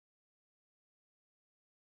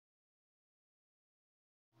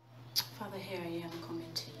here I am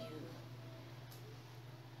coming to you.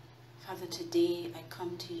 Father, today I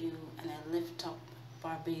come to you and I lift up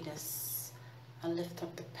Barbados. I lift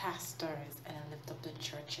up the pastors and I lift up the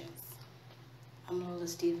churches. I'm Lola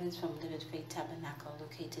Stevens from Living Faith Tabernacle,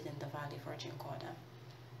 located in the Valley Virgin Quarter.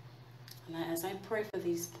 And as I pray for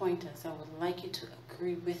these pointers, I would like you to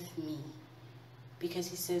agree with me, because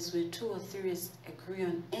he says where two or three agree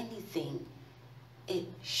on anything, it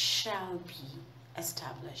shall be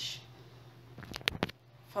established.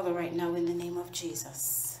 Father, right now in the name of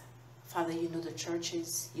Jesus, Father, you know the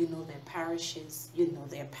churches, you know their parishes, you know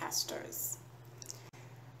their pastors.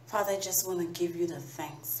 Father, I just want to give you the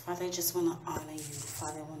thanks. Father, I just want to honor you.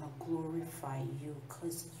 Father, I want to glorify you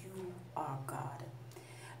because you are God.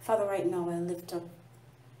 Father, right now I lift up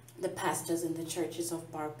the pastors in the churches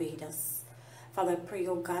of Barbados. Father, I pray,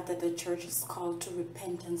 oh God, that the church is called to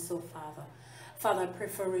repentance, oh Father. Father, I pray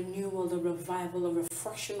for renewal, the revival, a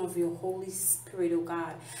refreshing of your Holy Spirit, oh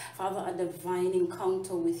God. Father, a divine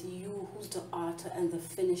encounter with you, who's the author and the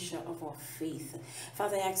finisher of our faith.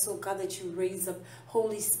 Father, I ask, oh God, that you raise up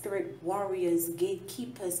Holy Spirit warriors,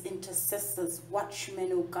 gatekeepers, intercessors, watchmen,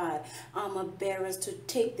 oh God, armor bearers to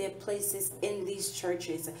take their places in these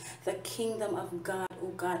churches. The kingdom of God,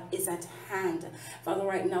 oh God, is at hand. Father,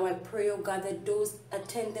 right now I pray, oh God, that those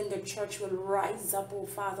attending the church will rise up, oh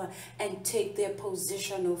Father, and take their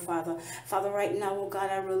position, oh Father. Father, right now, oh God,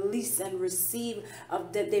 I release and receive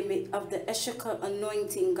of the Eshika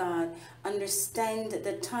anointing, God. Understand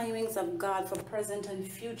the timings of God for present and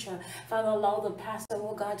future. Father, allow the pastor,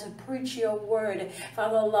 oh God, to preach your word.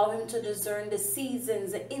 Father, allow him to discern the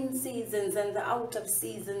seasons, the in seasons and the out of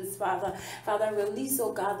seasons, Father. Father, I release,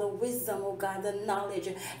 oh God, the wisdom, oh God, the knowledge.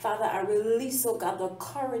 Father, I release, oh God, the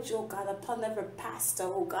courage, oh God, upon every pastor,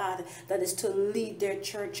 oh God, that is to lead their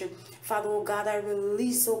church. Father, oh God, I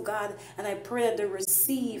release, oh God, and I pray that they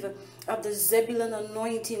receive of the Zebulun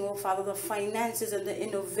anointing, oh Father, the finances and the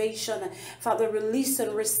innovation. Father, release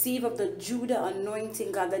and receive of the Judah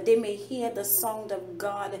anointing, God, that they may hear the sound of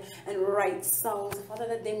God and write songs. Father,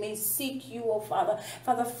 that they may seek you, oh Father.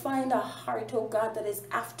 Father, find a heart, oh God, that is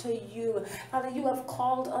after you. Father, you have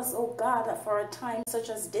called us, oh God, for a time such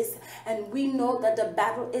as this, and we know that the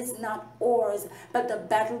battle is not ours, but the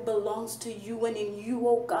battle belongs to you, and in you,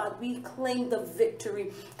 oh God, we claim the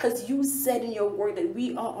victory, because you said in your word that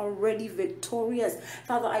we are already victorious.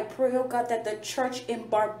 Father, I pray, oh God, that the church in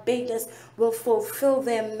Barbados will fulfill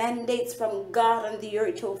their mandates from God on the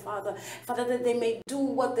earth, oh Father. Father, that they may do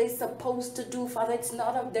what they're supposed to do. Father, it's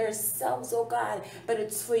not of themselves, oh God, but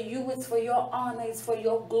it's for you, it's for your honor, it's for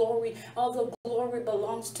your glory. All the glory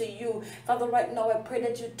belongs to you. Father, right now I pray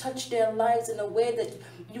that you touch their lives in a way that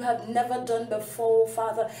you have never done before,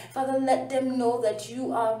 Father. Father, let them know that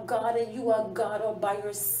you are God, and you are God all by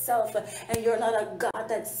yourself, and you're not a God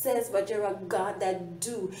that says, but you're a God that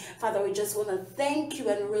do. Father, we just want to thank you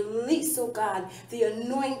and release, oh God, the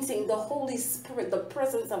anointing, the Holy Spirit, the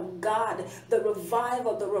presence of God, the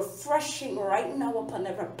revival, the refreshing right now upon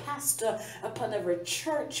every pastor, upon every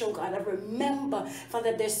church, oh God, every member.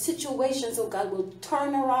 Father, their situations, oh God, will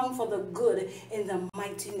turn around for the good in the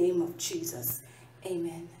mighty name of Jesus.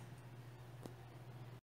 Amen.